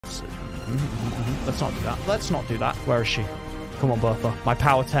Yes. Let's not do that. Let's not do that. Where is she? Come on, Bertha. My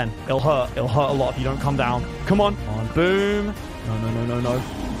power 10. It'll hurt. It'll hurt a lot if you don't come down. Come on. On. Boom. No.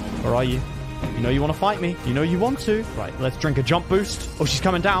 Where are you? You know you want to fight me. You know you want to. Right, let's drink a jump boost. Oh, she's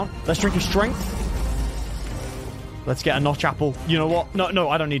coming down. Let's drink a strength. Let's get a notch apple. You know what? No,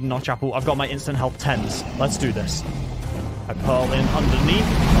 I don't need a notch apple. I've got my instant health 10s. Let's do this. I pearl in underneath.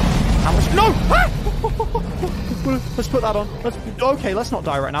 How much? No! Ah! Let's put that on. Okay, let's not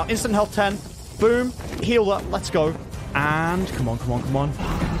die right now. Instant health 10. Boom. Heal up. Let's go. And come on.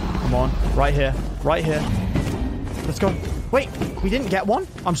 Come on. Right here. Let's go. Wait, we didn't get one?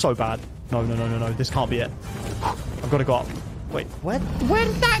 I'm so bad. No. This can't be it. I've got to go up. Wait, where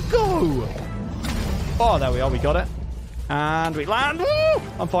did that go? Oh, there we are. We got it. And we land. Woo!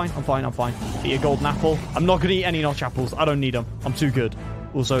 I'm fine. Eat a golden apple. I'm not going to eat any notch apples. I don't need them. I'm too good.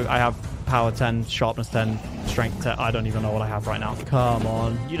 Also, I have power 10, sharpness 10, strength 10. I don't even know what I have right now. Come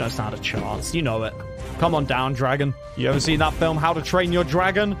on. You don't stand a chance. You know it. Come on down, dragon. You ever seen that film, How to Train Your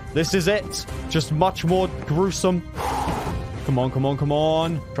Dragon? This is it. Just much more gruesome. Come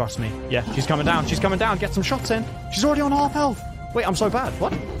on. Trust me. Yeah, she's coming down. Get some shots in. She's already on half health. Wait, I'm so bad.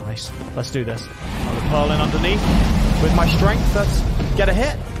 What? Nice. Let's do this. I'm pearl in underneath with my strength. Let's get a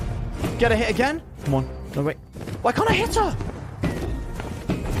hit. Get a hit again. Come on. No, wait. Why can't I hit her?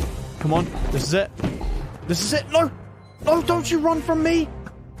 Come on. This is it. No, don't you run from me.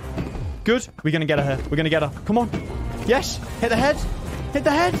 Good. We're going to get her here. We're going to get her. Come on. Yes. Hit the head.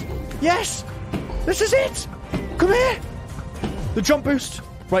 Yes. This is it. Come here. The jump boost.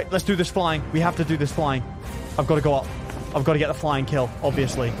 Right, let's do this flying. We have to do this flying. I've got to go up. I've got to get the flying kill,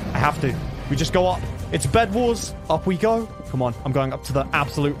 obviously. I have to. We just go up. It's bed wars. Up we go. Come on. I'm going up to the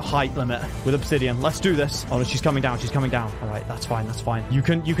absolute height limit with obsidian. Let's do this. Oh, no, she's coming down. All right, that's fine. You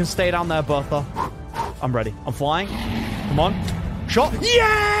can stay down there, Bertha. I'm ready. I'm flying. Come on. Shot.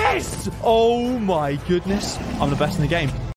 Yes! Oh, my goodness. I'm the best in the game.